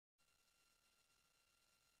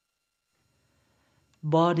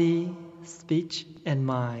body, speech, and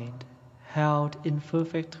mind held in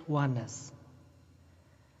perfect oneness.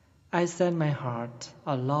 I send my heart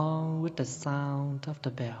along with the sound of the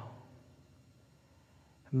bell.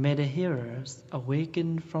 May the hearers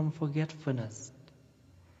awaken from forgetfulness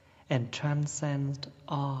and transcend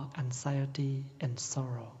all anxiety and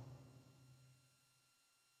sorrow.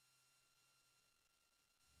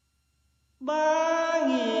 Ba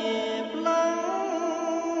nghiệp lắng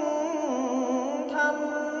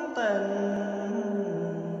thanh tịnh,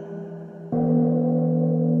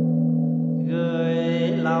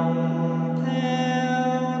 gửi lòng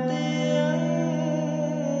theo tiếng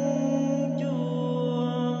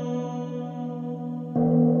chuông.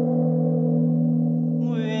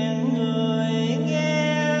 Nguyện người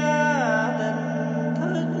nghe tỉnh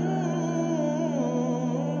thức,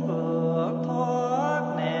 vượt thoát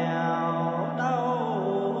nẻo đau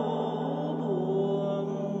buồn.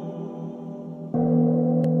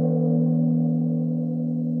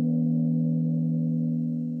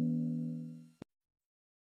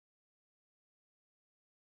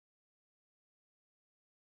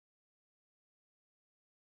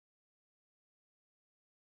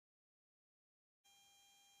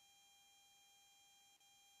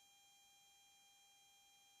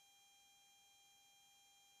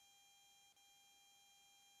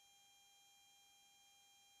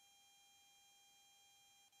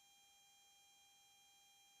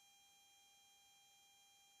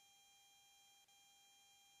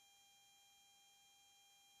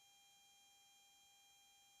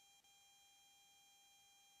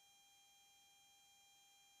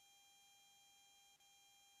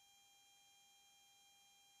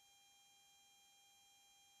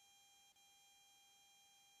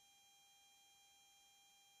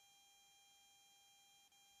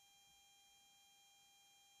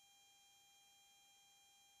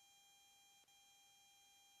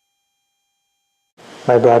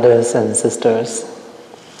 My brothers and sisters,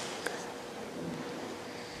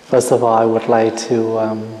 first of all, I would like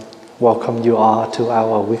to welcome you all to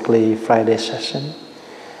our weekly Friday session.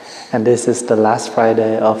 And this is the last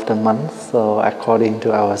Friday of the month, so according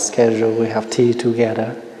to our schedule, we have tea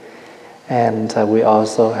together. And we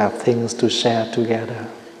also have things to share together.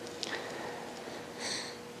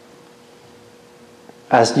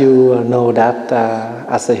 As you know that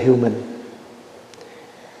as a human,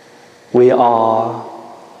 we all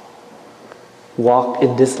walk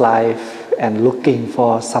in this life and looking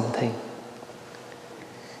for something.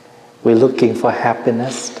 We're looking for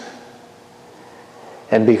happiness.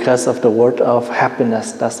 And because of the word of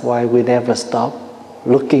happiness, that's why we never stop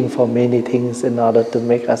looking for many things in order to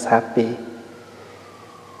make us happy.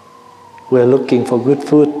 We're looking for good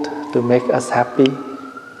food to make us happy.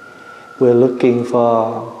 We're looking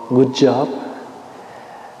for good job.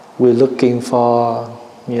 We're looking for,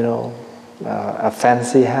 a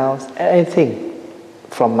fancy house, anything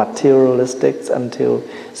from materialistic until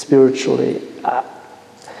spiritually,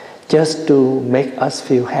 just to make us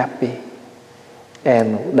feel happy.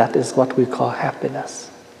 And that is what we call happiness.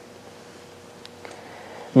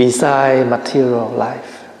 Beside material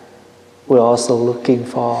life, we're also looking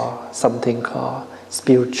for something called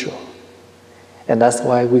spiritual. And that's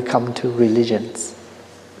why we come to religions.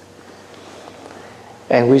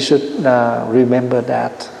 And we should remember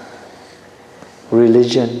that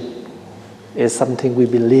religion is something we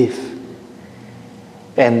believe.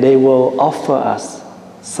 And they will offer us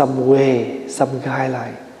some way, some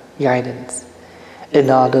guidance in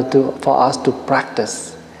order for us to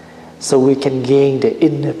practice so we can gain the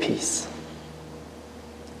inner peace.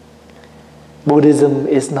 Buddhism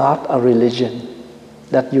is not a religion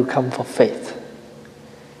that you come for faith.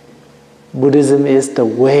 Buddhism is the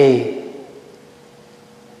way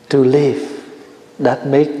to live that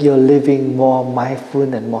make your living more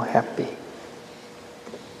mindful and more happy.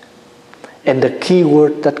 And the key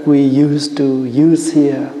word that we used to use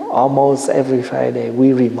here almost every Friday,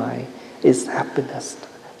 we remind, is happiness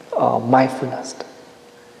or mindfulness.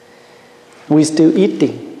 We're still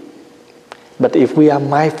eating, but if we are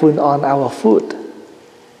mindful on our food,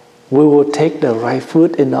 we will take the right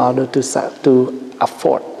food in order to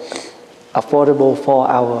affordable for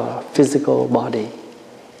our physical body.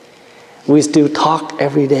 We still talk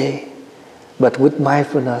every day, but with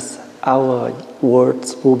mindfulness, our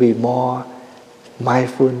words will be more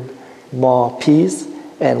mindful, more peace,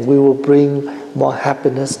 and we will bring more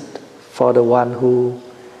happiness for the one who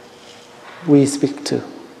we speak to.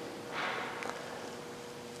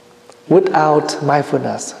 Without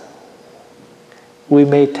mindfulness, we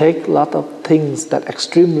may take a lot of things that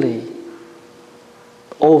extremely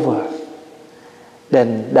over,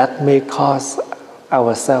 then that may cause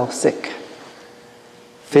ourselves sick.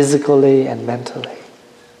 physically and mentally.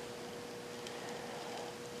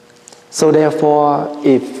 So therefore,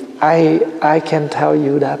 if I can tell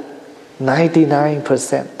you that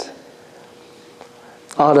 99%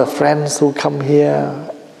 all the friends who come here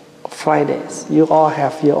Fridays, you all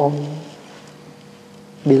have your own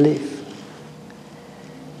belief.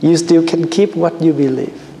 You still can keep what you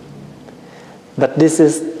believe. But this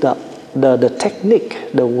is the technique,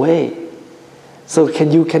 the way. So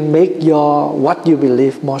you can make what you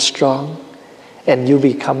believe more strong, and you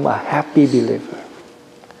become a happy believer.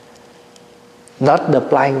 Not the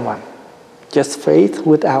blind one, just faith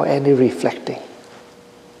without any reflecting.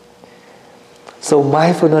 So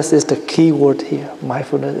mindfulness is the key word here.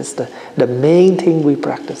 Mindfulness is the main thing we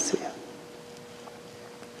practice here.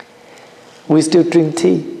 We still drink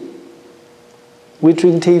tea. We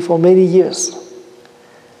drink tea for many years.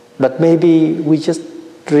 But maybe we just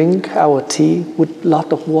drink our tea with a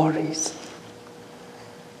lot of worries,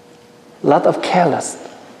 a lot of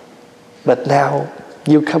carelessness. But now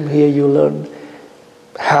you come here, you learn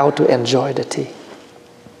how to enjoy the tea.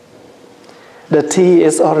 The tea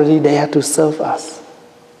is already there to serve us.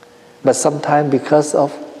 But sometimes because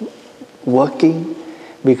of working,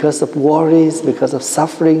 because of worries, because of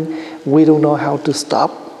suffering, we don't know how to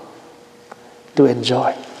stop to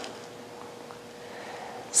enjoy.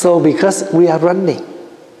 So because we are running,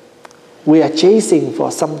 we are chasing for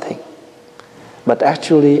something, but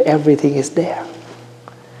actually everything is there.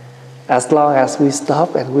 As long as we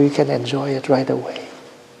stop and we can enjoy it right away.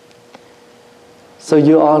 So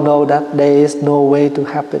you all know that there is no way to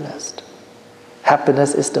happiness.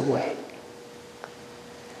 Happiness is the way.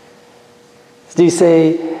 You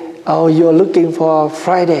say, oh, you're looking for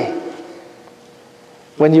Friday.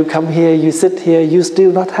 When you come here, you sit here, you're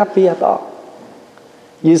still not happy at all.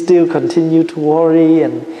 You still continue to worry,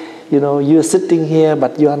 and you're sitting here,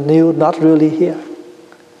 but you are not really here.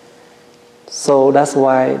 So that's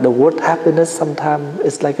why the word happiness sometimes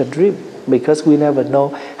is like a dream, because we never know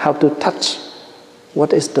how to touch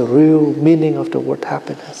what is the real meaning of the word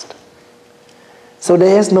happiness. So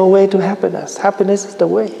there is no way to happiness. Happiness is the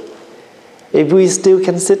way. If we still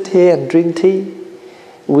can sit here and drink tea,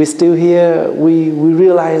 we still here, we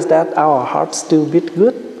realize that our hearts still beat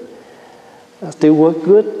good, still work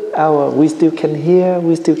good, we still can hear,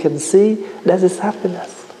 we still can see, that is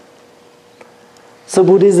happiness. So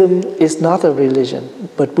Buddhism is not a religion,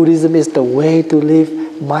 but Buddhism is the way to live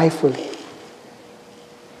mindfully.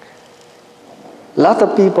 A lot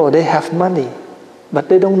of people, they have money, but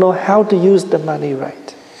they don't know how to use the money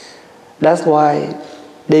right. That's why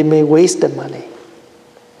they may waste the money.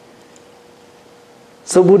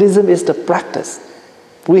 So Buddhism is the practice.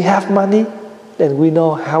 We have money, then we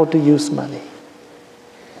know how to use money.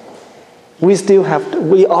 We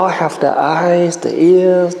all have the eyes, the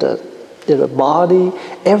ears, the body,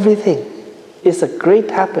 everything. It's a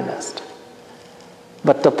great happiness.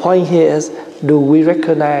 But the point here is, do we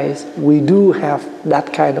recognize we do have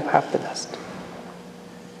that kind of happiness?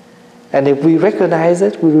 And if we recognize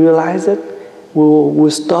it, we realize it, we will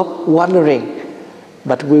stop wondering,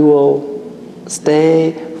 but we will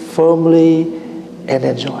stay firmly and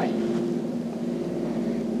enjoy.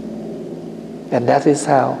 And that is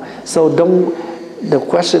how. So the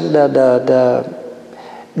question,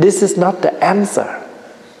 this is not the answer.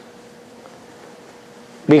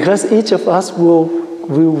 Because each of us will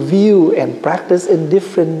view and practice in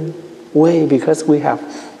different way, because we have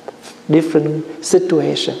different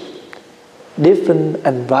situation, different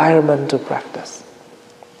environment to practice.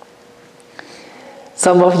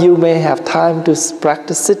 Some of you may have time to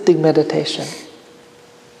practice sitting meditation,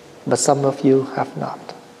 but some of you have not.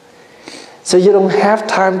 So you don't have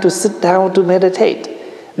time to sit down to meditate.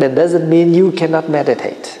 That doesn't mean you cannot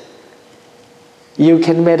meditate. You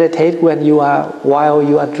can meditate while you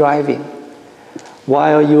are driving,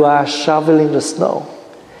 while you are shoveling the snow.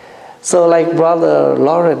 So like Brother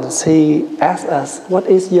Lawrence, he asked us, what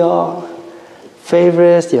is your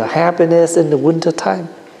favorite, your happiness in the winter time?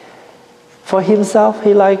 For himself,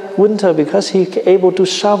 he liked winter because he's able to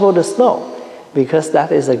shovel the snow, because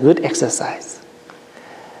that is a good exercise.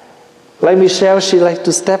 Like Michelle, she likes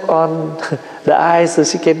to step on the ice so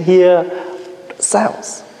she can hear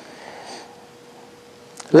sounds.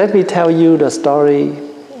 Let me tell you the story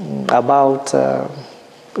about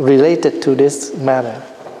related to this matter.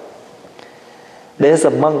 There's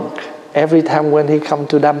a monk, every time when he comes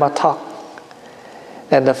to Dhamma talk,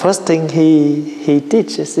 and the first thing he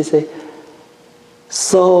teaches, he say,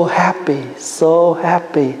 so happy,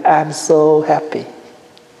 I'm so happy.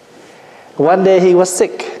 One day he was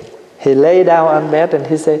sick. He lay down on bed and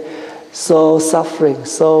he said, so suffering, I'm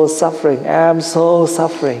so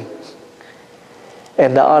suffering.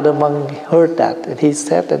 And the other monk heard that, and he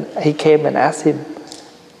said, and he came and asked him,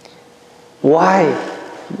 why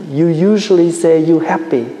you usually say you're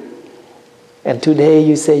happy, and today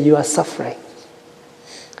you say you are suffering?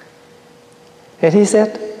 And he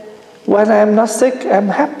said, when I'm not sick, I'm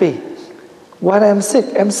happy. When I'm sick,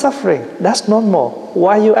 I'm suffering. That's normal.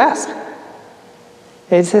 Why you ask?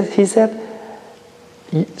 And he said,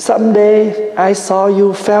 someday I saw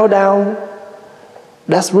you fell down.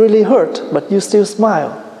 That's really hurt, but you still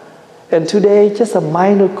smile. And today, just a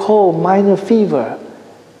minor cold, minor fever,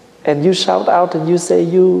 and you shout out and you say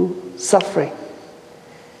you suffering.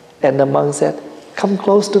 And the monk said, come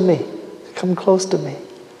close to me, come close to me.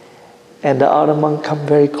 And the other monk come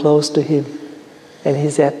very close to him. And he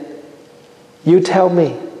said, you tell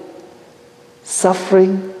me,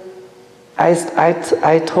 suffering,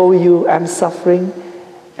 I told you I'm suffering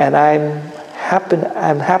and I'm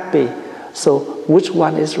happy. So which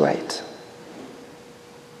one is right?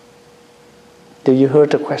 Do you hear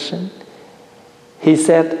the question? He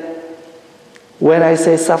said, when I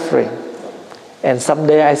say suffering, and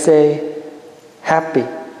someday I say happy,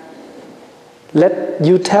 let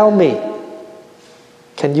you tell me,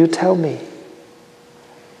 can you tell me,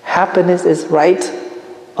 happiness is right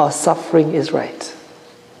or suffering is right?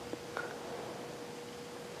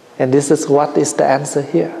 And this is what is the answer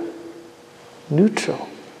here. Neutral.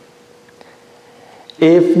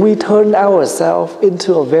 If we turn ourselves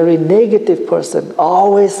into a very negative person,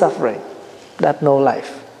 always suffering, that's no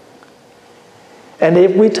life. And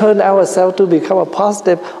if we turn ourselves to become a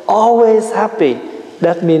positive, always happy,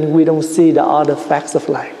 that means we don't see the other facts of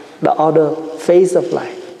life, the other phase of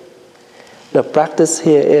life. The practice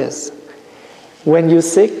here is, when you're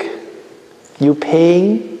sick, you're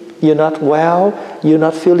pain, you're not well, you're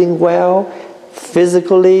not feeling well,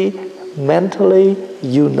 physically, mentally,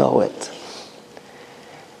 you know it.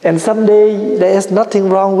 And someday there is nothing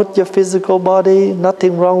wrong with your physical body,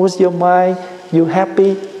 nothing wrong with your mind, you're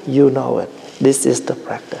happy, you know it. This is the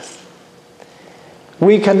practice.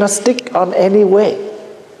 We cannot stick on any way.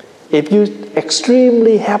 If you're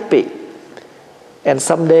extremely happy, and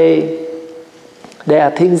someday there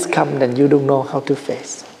are things come that you don't know how to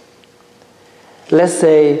face. Let's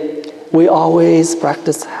say we always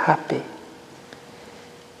practice happy.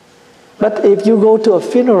 But if you go to a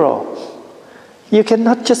funeral, you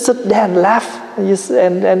cannot just sit there and laugh.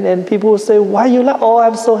 And people will say, why you laugh? Oh,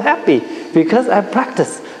 I'm so happy. Because I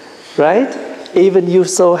practice, right? Even you're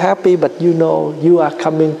so happy, but you know you are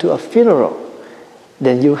coming to a funeral.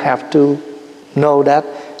 Then you have to know that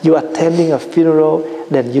you are attending a funeral,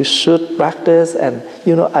 then you should practice and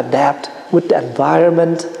adapt with the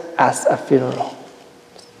environment as a funeral.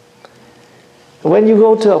 When you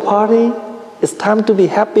go to a party, it's time to be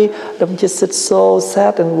happy. Don't just sit so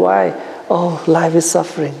sad and why? Oh, life is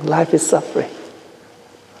suffering. Life is suffering.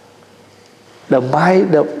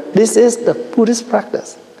 This is the Buddhist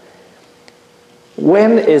practice.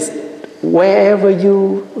 Wherever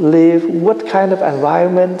you live, what kind of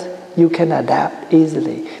environment, you can adapt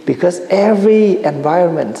easily. Because every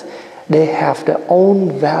environment, they have their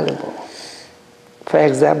own valuable. For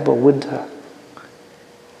example, winter.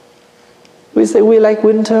 We say we like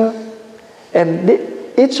winter, and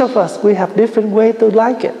each of us, we have different way to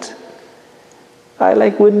like it. I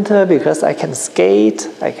like winter because I can skate,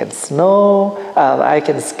 I can snow, I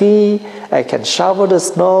can ski, I can shovel the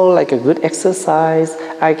snow like a good exercise,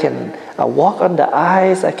 I can walk on the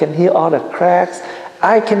ice, I can hear all the cracks,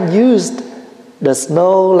 I can use the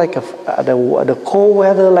snow like the cold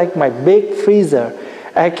weather like my big freezer.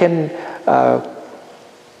 I can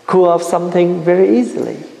cool off something very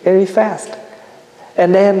easily, very fast.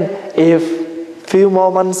 And then if few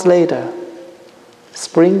more months later,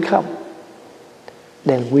 spring comes,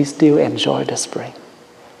 then we still enjoy the spring.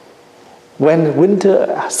 When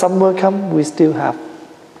summer comes, we still have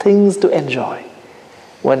things to enjoy.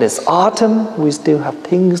 When it's autumn, we still have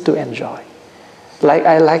things to enjoy. Like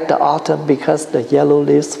I like the autumn because the yellow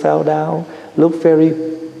leaves fell down, look very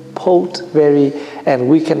pot, and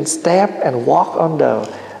we can step and walk on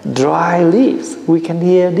the dry leaves. We can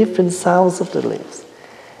hear different sounds of the leaves.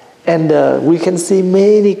 And we can see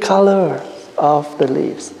many colors of the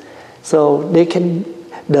leaves. So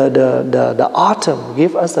the autumn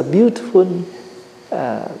give us a beautiful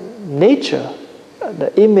nature,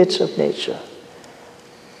 the image of nature.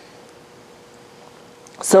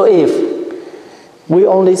 So if we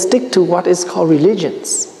only stick to what is called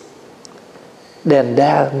religions, then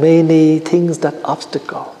there are many things that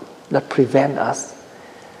obstacle, that prevent us.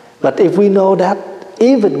 But if we know that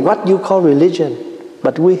even what you call religion,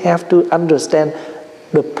 but we have to understand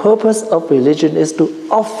the purpose of religion is to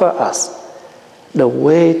offer us the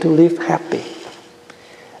way to live happy.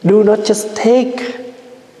 Do not just take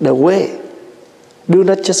the way. Do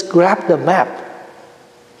not just grab the map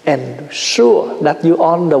and sure that you're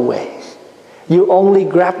on the way. You only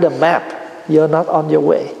grab the map, you're not on your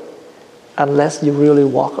way unless you really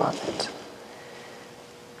walk on it.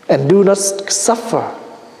 And do not suffer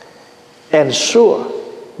and sure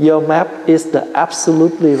your map is the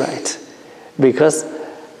absolutely right. Because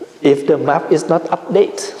if the map is not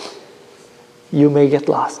updated, you may get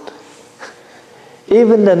lost.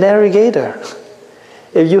 Even the navigator,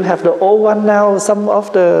 if you have the old one now, some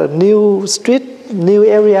of the new street, new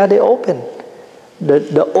area they open,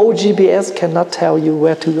 the old GPS cannot tell you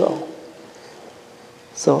where to go.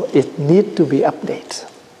 So it needs to be updated.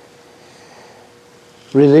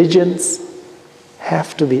 Religions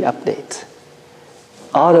have to be updated.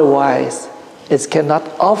 Otherwise, it cannot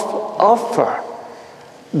offer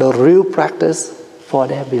the real practice for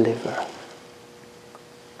their believer.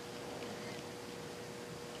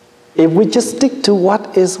 If we just stick to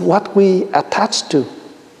what we attach to,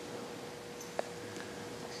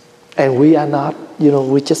 and we are not,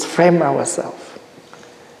 we just frame ourselves.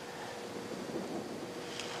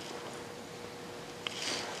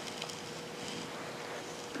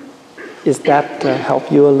 Is that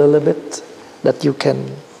help you a little bit? That you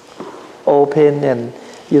can open and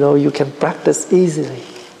you can practice easily.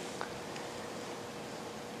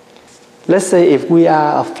 Let's say if we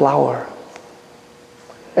are a flower,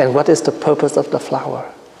 and what is the purpose of the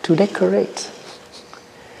flower? To decorate.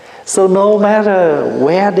 So no matter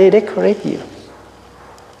where they decorate you,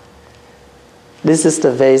 this is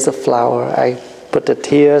the vase of flower. I put it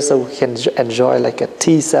here so we can enjoy like a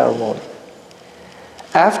tea ceremony.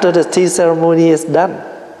 After the tea ceremony is done,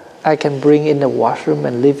 I can bring in the washroom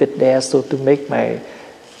and leave it there so to make my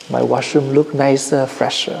washroom look nicer,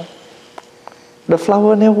 fresher. The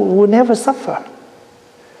flower will never suffer.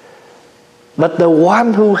 But the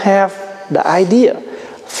one who have the idea,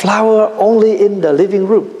 flower only in the living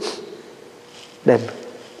room, then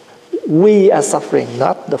we are suffering,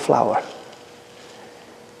 not the flower.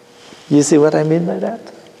 You see what I mean by that?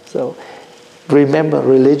 So remember,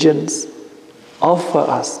 religions offer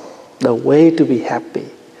us the way to be happy,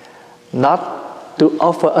 not to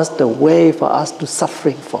offer us the way for us to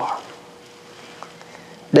suffering for.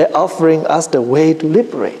 They're offering us the way to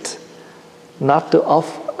liberate, not to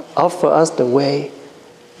offer us the way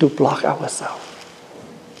to block ourselves.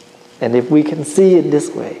 And if we can see it this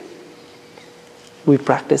way, we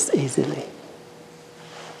practice easily.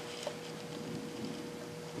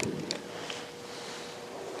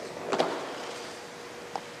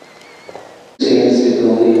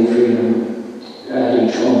 Stability and freedom at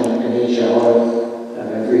each moment and each hour of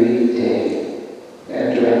every day,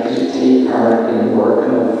 and directed to take part in the work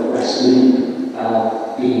of rescuing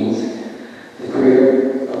beings, the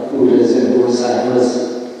career of Buddhas and Bodhisattvas.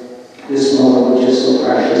 This moment, which is so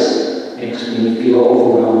precious, makes me feel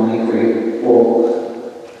overwhelmingly grateful.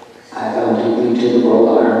 I bow deeply to the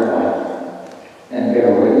world Iron One and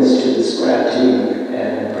bear witness to this gratitude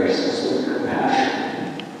and embrace this with compassion.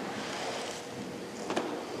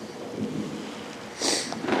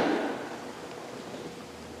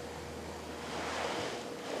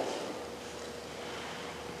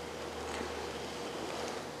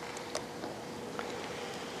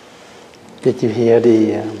 Did you hear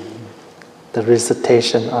the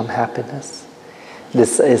recitation on happiness?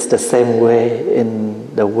 This is the same way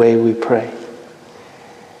in the way we pray.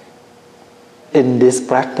 In this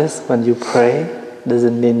practice, when you pray,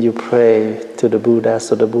 doesn't mean you pray to the Buddha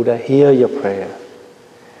so the Buddha hear your prayer.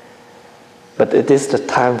 But it is the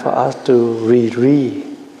time for us to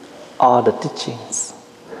reread all the teachings.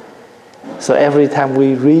 So every time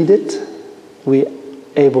we read it, we're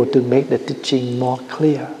able to make the teaching more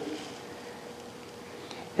clear.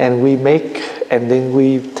 And then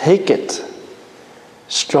we take it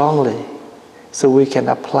strongly so we can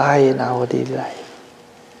apply in our daily life.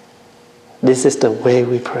 This is the way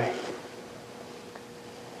we pray.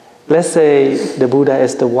 Let's say the Buddha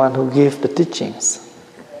is the one who gives the teachings.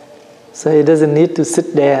 So he doesn't need to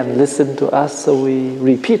sit there and listen to us so we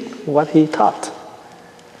repeat what he taught.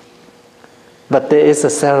 But there is a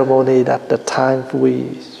ceremony that the time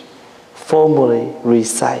we formally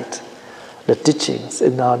recite the teachings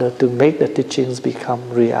in order to make the teachings become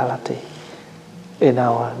reality in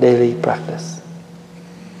our daily practice.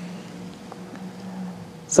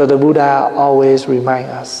 So the Buddha always reminds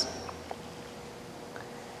us.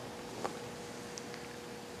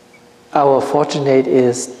 Our fortunate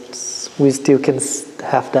is we still can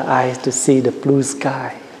have the eyes to see the blue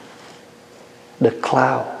sky, the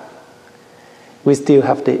cloud. We still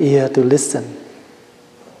have the ear to listen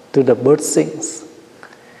to the bird sings.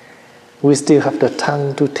 We still have the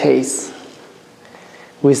tongue to taste.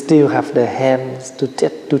 We still have the hands to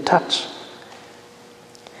touch.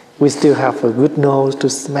 We still have a good nose to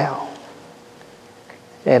smell.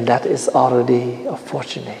 And that is already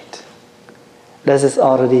fortunate. That is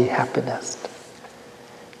already happiness.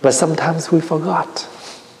 But sometimes we forgot.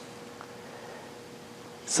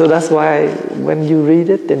 So that's why when you read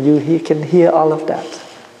it and you can hear all of that.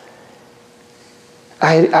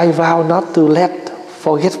 I vow not to let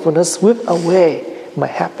forgetfulness sweep away my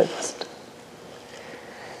happiness.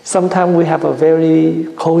 Sometimes we have a very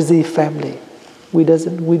cozy family. We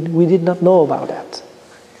did not know about that.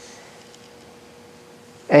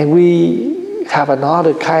 And we have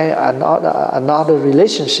another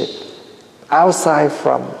relationship outside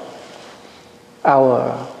from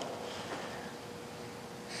our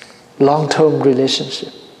long-term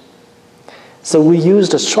relationship. So we use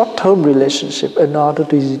the short-term relationship in order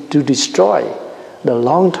to destroy the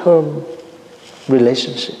long-term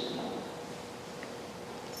relationship.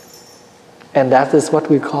 And that is what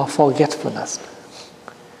we call forgetfulness.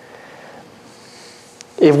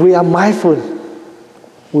 If we are mindful,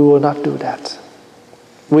 we will not do that.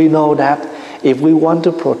 We know that if we want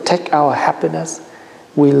to protect our happiness,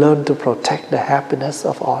 we learn to protect the happiness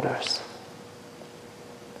of others.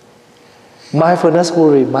 Mindfulness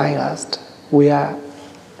will remind us we are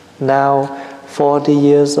now 40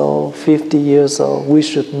 years old, 50 years old. We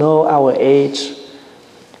should know our age,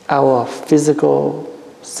 our physical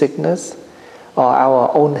sickness, or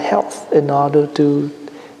our own health in order to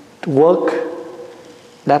work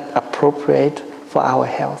that appropriate for our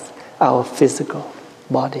health, our physical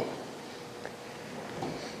body.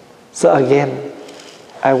 So again,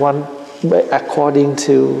 I want, according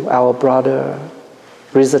to our brother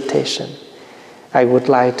recitation, I would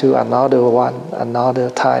like to another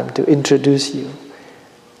time to introduce you.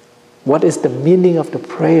 What is the meaning of the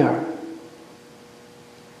prayer?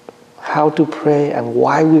 How to pray and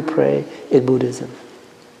why we pray in Buddhism.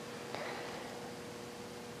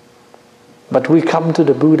 But we come to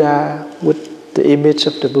the Buddha with the image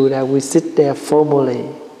of the Buddha. We sit there formally.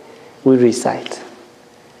 We recite.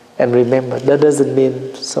 And remember, that doesn't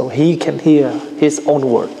mean so he can hear his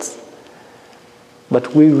own words.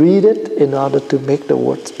 But we read it in order to make the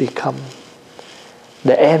words become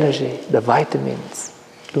the energy, the vitamins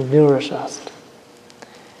to nourish us.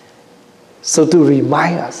 So to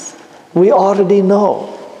remind us, we already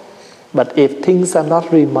know. But if things are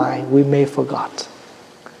not reminded, we may forget.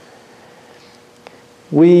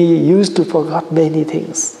 We used to forget many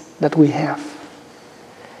things that we have.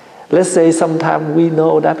 Let's say sometimes we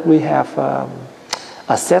know that we have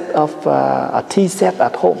a set of a tea set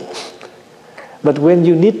at home. But when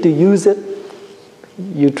you need to use it,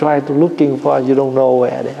 you try to looking for, you don't know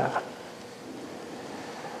where they are.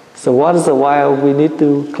 So once in a while we need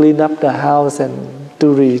to clean up the house and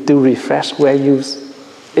to refresh where you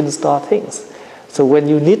install things. So when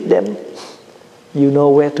you need them, you know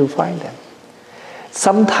where to find them.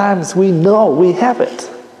 Sometimes we know we have it,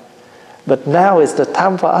 but now is the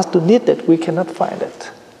time for us to need it. We cannot find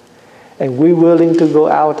it. And we're willing to go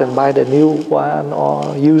out and buy the new one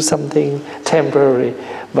or use something temporary.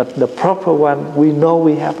 But the proper one, we know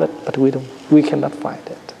we have it, but we cannot find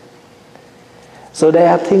it. So there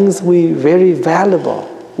are things very valuable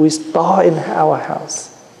we store in our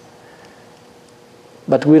house.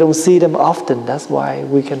 But we don't see them often, that's why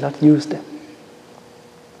we cannot use them.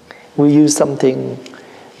 We use something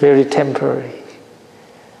very temporary.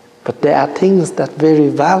 But there are things that are very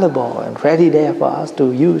valuable and ready there for us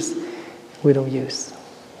to use, we don't use.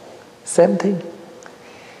 Same thing.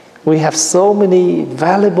 We have so many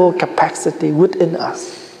valuable capacity within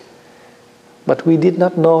us, but we did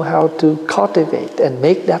not know how to cultivate and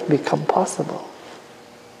make that become possible.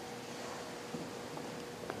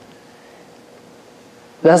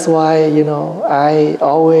 That's why, I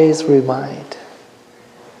always remind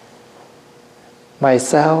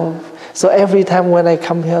myself. So every time when I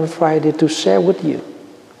come here on Friday to share with you,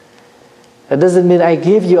 it doesn't mean I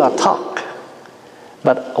give you a talk,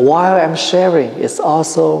 but while I'm sharing, it's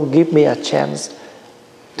also give me a chance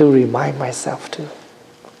to remind myself too.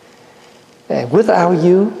 And without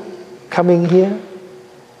you coming here,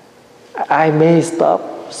 I may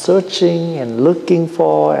stop searching and looking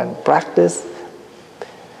for and practice.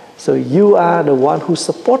 So you are the one who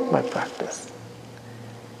support my practice.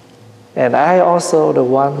 And I also the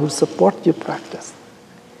one who support your practice.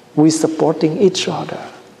 We supporting each other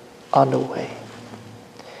on the way.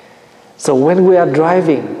 So when we are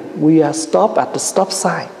driving, we are stopped at the stop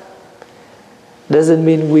sign. Doesn't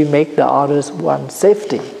mean we make the others one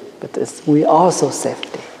safety, but we also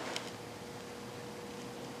safety.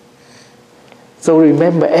 So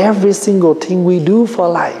remember, every single thing we do for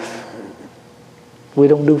life, we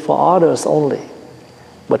don't do for others only,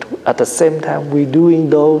 but at the same time we're doing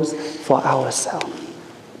those for ourselves.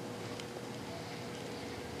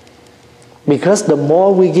 Because the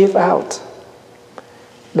more we give out,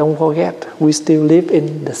 don't forget, we still live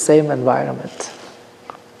in the same environment.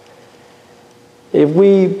 If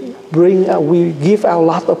we give out a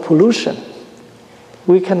lot of pollution,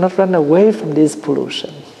 we cannot run away from this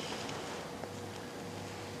pollution.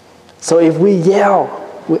 So if we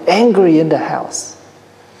yell, we're angry in the house,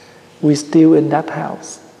 we're still in that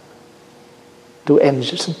house to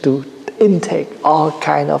intake all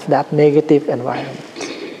kind of that negative environment.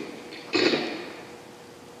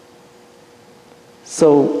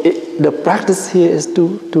 So the practice here is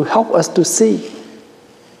to help us to see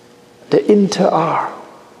the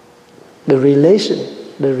the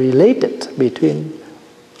related between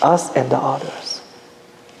us and the others.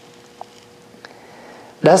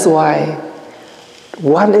 That's why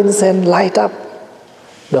one incense light up,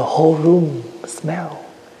 the whole room smell.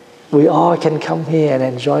 We all can come here and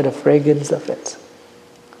enjoy the fragrance of it.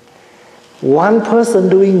 One person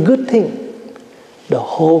doing good thing, the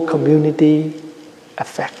whole community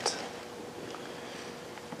affect.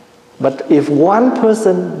 But if one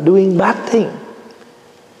person doing bad thing,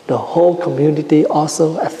 the whole community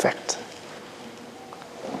also affect.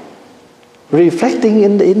 Reflecting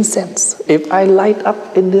in the incense. If I light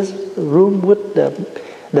up in this room with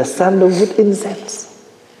the sandalwood incense,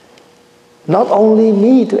 not only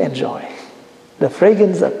me to enjoy the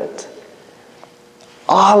fragrance of it,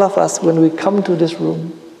 all of us, when we come to this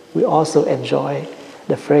room, we also enjoy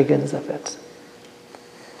the fragrance of it.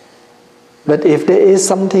 But if there is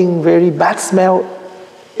something very bad smell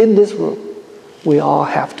in this room, we all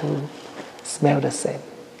have to smell the same.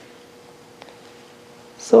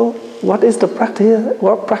 So what is the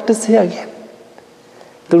practice here again?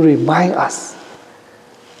 To remind us,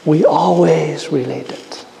 we always related.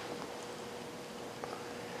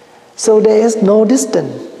 So there is no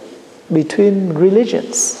distance between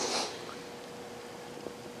religions.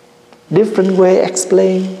 Different way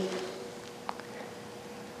explain,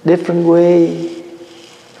 different way,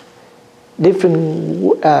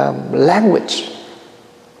 different language.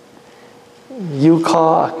 You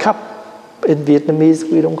call a cup, in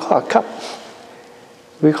Vietnamese we don't call a cup,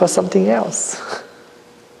 we call something else.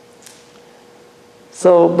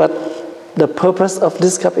 So, but the purpose of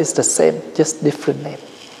this cup is the same, just different name.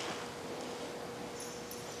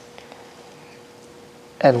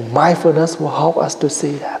 And mindfulness will help us to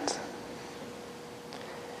see that.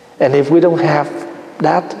 And if we don't have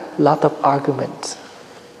that, lot of argument,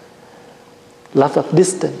 lot of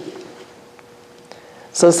distance.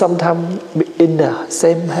 So sometimes in the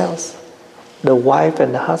same house, the wife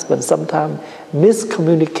and the husband sometimes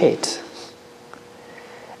miscommunicate.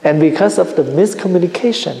 And because of the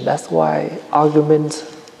miscommunication, that's why arguments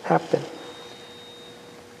happen.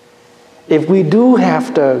 If we do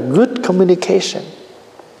have the good communication,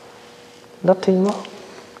 nothing wrong.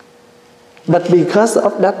 But because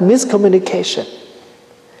of that miscommunication,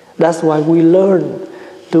 that's why we learn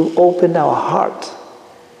to open our heart,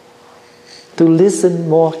 to listen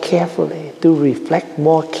more carefully, to reflect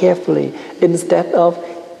more carefully, instead of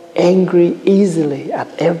angry easily at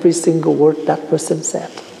every single word that person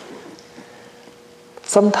said.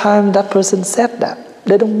 Sometimes that person said that,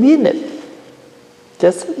 they don't mean it.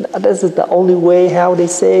 Just this is the only way how they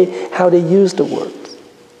say, how they use the words.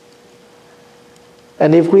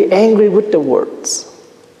 And if we're angry with the words,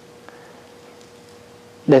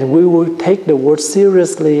 then we will take the words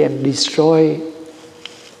seriously and destroy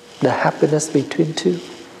the happiness between two.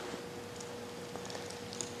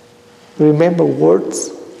 Remember,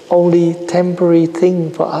 words only temporary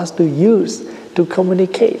thing for us to use to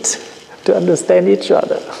communicate, to understand each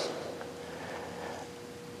other.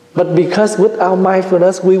 But because with our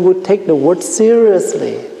mindfulness we would take the word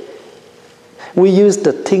seriously, we use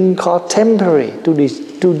the thing called temporary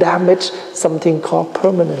to damage something called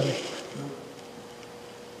permanently.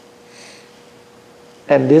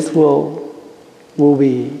 And this will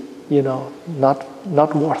be,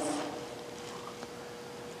 not worth.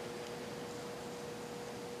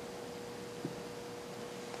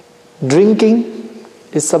 Drinking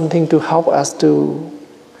is something to help us to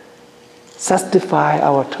satisfy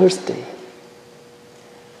our thirsty,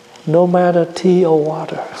 no matter tea or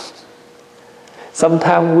water.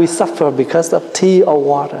 Sometimes we suffer because of tea or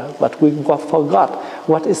water, but we forgot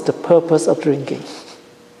what is the purpose of drinking.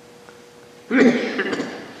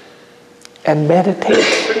 And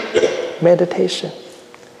meditation,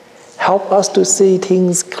 help us to see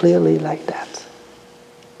things clearly like that.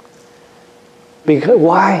 Because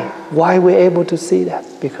why? Why we're able to see that?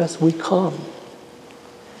 Because we calm.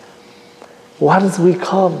 Once we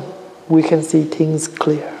calm, we can see things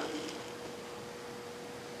clear.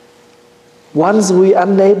 Once we are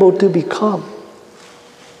unable to be calm,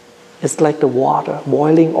 it's like the water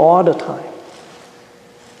boiling all the time.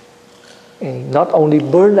 And not only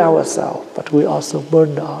burn ourselves, but we also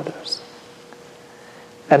burn the others.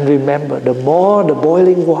 And remember, the more the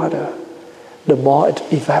boiling water, the more it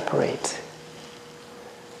evaporates.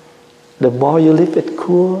 The more you leave it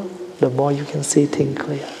cool, the more you can see things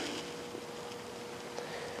clear.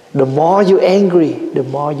 The more you're angry, the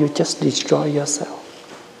more you just destroy yourself.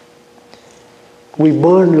 We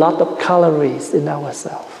burn a lot of calories in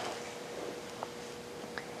ourselves.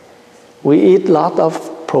 We eat a lot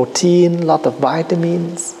of protein, a lot of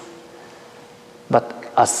vitamins.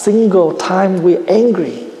 But a single time we're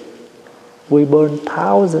angry, we burn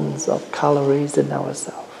thousands of calories in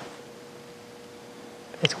ourselves.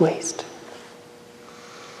 It's waste.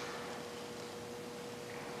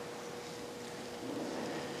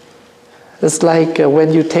 It's like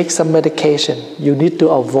when you take some medication, you need to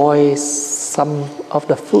avoid some of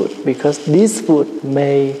the food because this food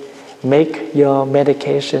may make your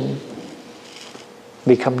medication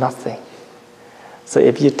become nothing. So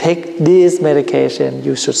if you take this medication,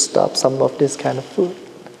 you should stop some of this kind of food.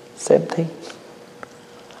 Same thing.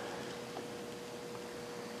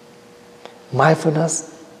 Mindfulness.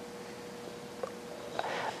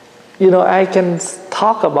 I can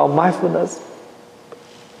talk about mindfulness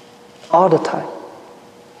all the time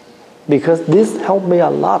because this helped me a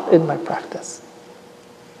lot in my practice.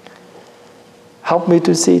 Help me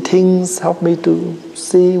to see things, help me to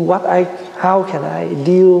see how can I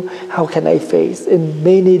deal, how can I face in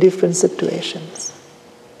many different situations.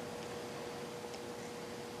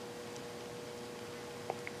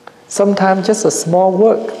 Sometimes just a small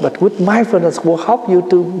work, but with mindfulness will help you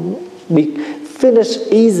to be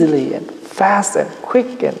finished easily and fast and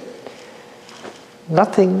quick and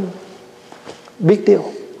nothing big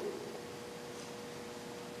deal.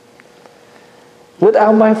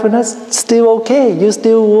 Without mindfulness, still okay. You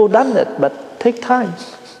still will done it, but take time.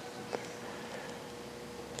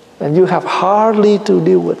 And you have hardly to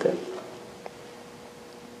deal with it.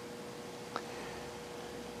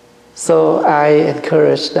 So I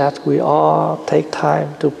encourage that we all take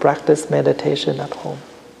time to practice meditation at home.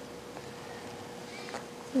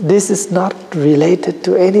 This is not related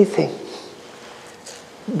to anything.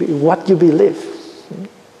 What you believe.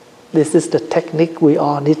 This is the technique we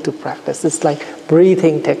all need to practice. It's like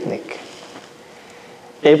breathing technique.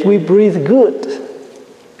 If we breathe good,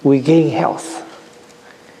 we gain health.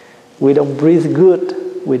 We don't breathe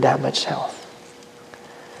good, we damage health.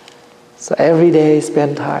 So every day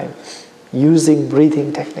spend time using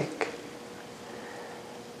breathing technique.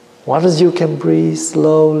 Once you can breathe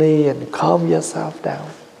slowly and calm yourself down,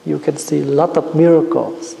 you can see a lot of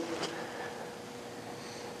miracles.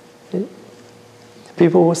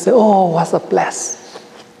 People will say, "Oh, what's a bless?"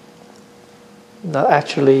 No,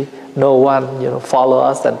 actually, no one, follow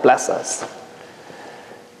us and bless us.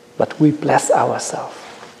 But we bless ourselves.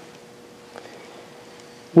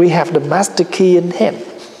 We have the master key in hand.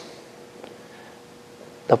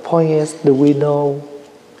 The point is, do we know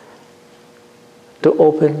to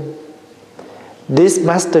open this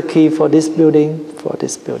master key for this building,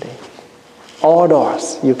 All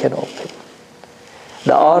doors you can open.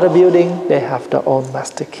 The other building, they have their own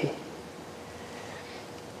master key.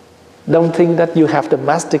 Don't think that you have the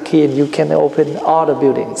master key and you can open all the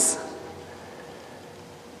buildings.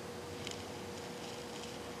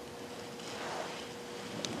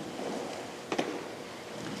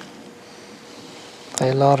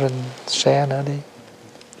 Thầy Lauren share nữa đi.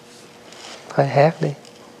 Thầy hát đi.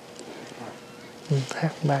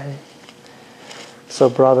 Hát bài đi. So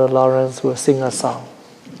Brother Lawrence will sing a song.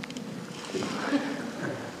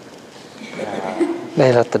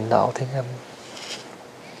 Đây là tịnh độ tiếng Anh.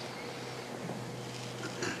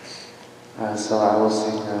 So I will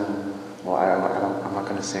sing. I'm not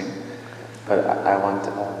going to sing, but I want.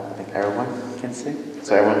 I think everyone can sing.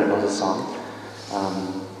 So everyone that knows a song.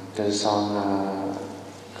 There's a song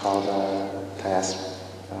called Thay asked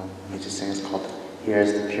me to sing. It's called "Here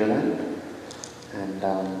Is the Pure Land," and I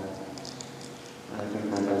think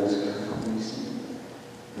my brother's going to help me sing.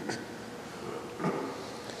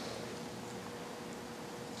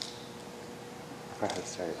 I had to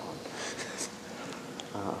start it on.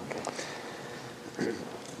 Okay.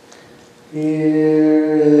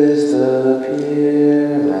 Here is the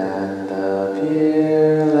pure land, the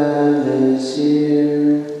pure land is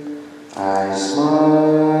here. I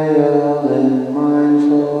smile in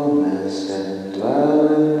mindfulness and dwell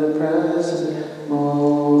in the present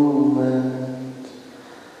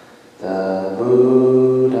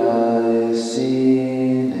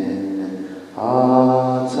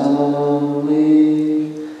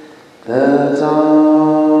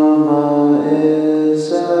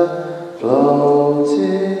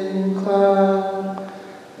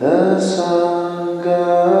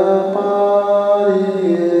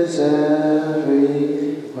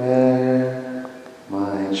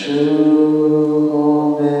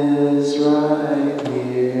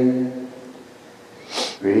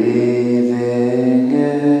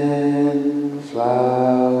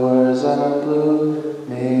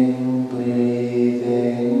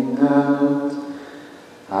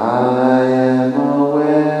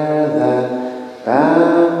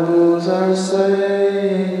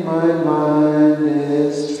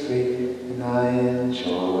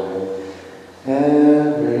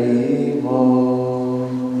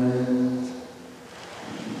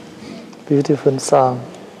beautiful song.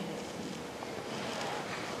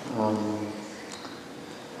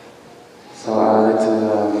 So I'd like to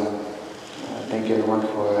thank everyone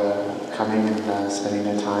for coming and spending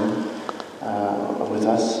their time with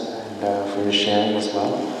us, and for your sharing as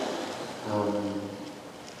well.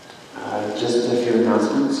 Just a few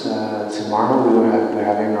announcements. Tomorrow we're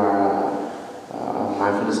having our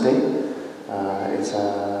mindfulness day.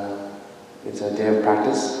 It's a day of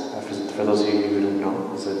practice. For those of you who don't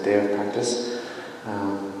know, it's a day of practice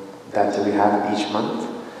that we have each month,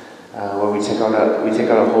 where we take out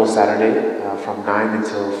a whole Saturday from 9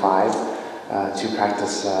 until 5 to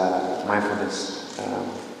practice mindfulness.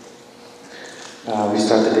 We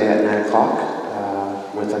start the day at 9 o'clock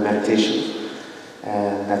with a meditation,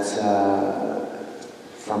 and that's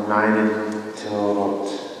from 9 until about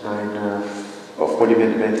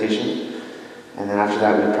 40-minute meditation. And then after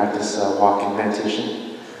that we practice walking meditation,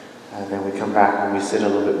 and then we come back and we sit a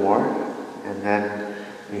little bit more, and then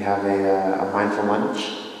we have a mindful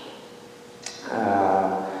lunch.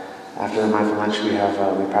 After the mindful lunch we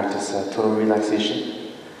practice total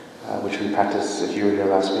relaxation, which we practiced if you were here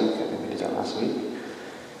last week. I think we did that last week.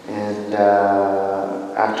 And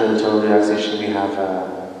after the total relaxation we have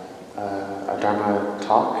a Dharma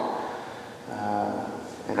talk,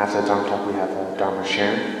 and after the Dharma talk we have a Dharma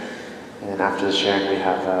sharing. And after the sharing, we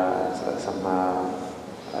have a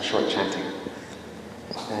short chanting.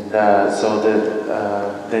 And so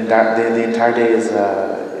the entire day is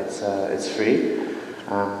it's free,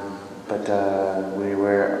 but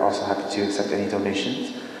we're also happy to accept any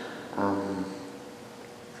donations. And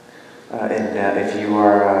if you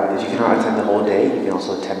cannot attend the whole day, you can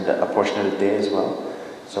also attend a portion of the day as well.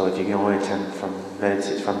 So if you can only attend from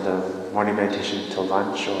the morning meditation till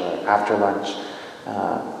lunch or after lunch,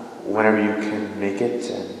 whenever you can make it,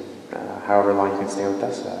 and however long you can stay with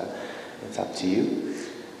us, it's up to you.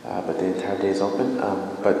 But the entire day is open.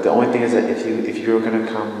 But the only thing is that if you're going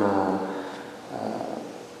to come,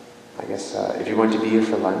 if you're going to be here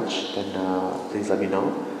for lunch, then please let me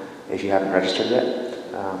know. If you haven't registered yet,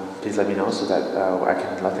 please let me know so that I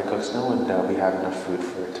can let the cooks know, and we have enough food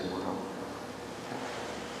for tomorrow.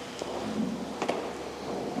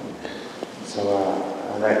 So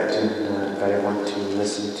I'd like to invite everyone to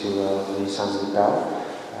listen to the sounds of the bell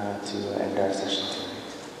to end our session tonight.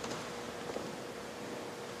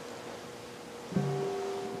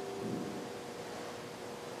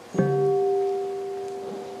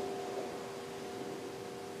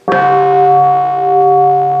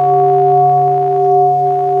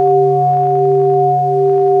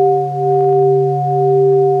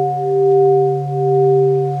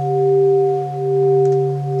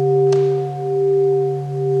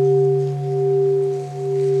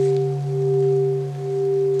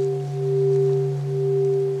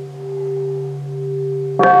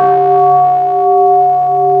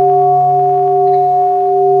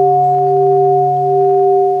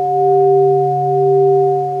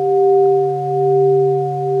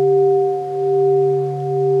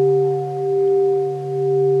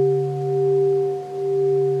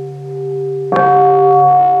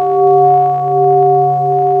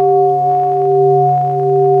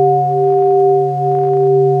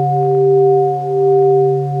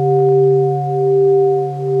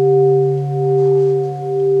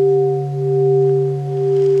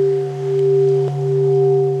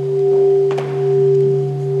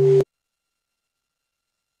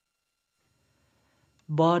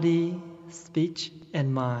 Body, speech,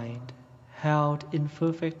 and mind held in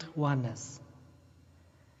perfect oneness.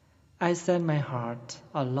 I send my heart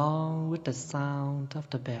along with the sound of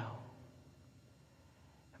the bell.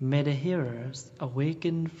 May the hearers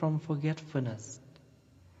awaken from forgetfulness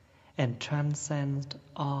and transcend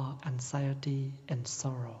all anxiety and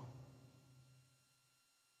sorrow.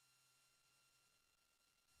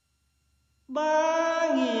 Ba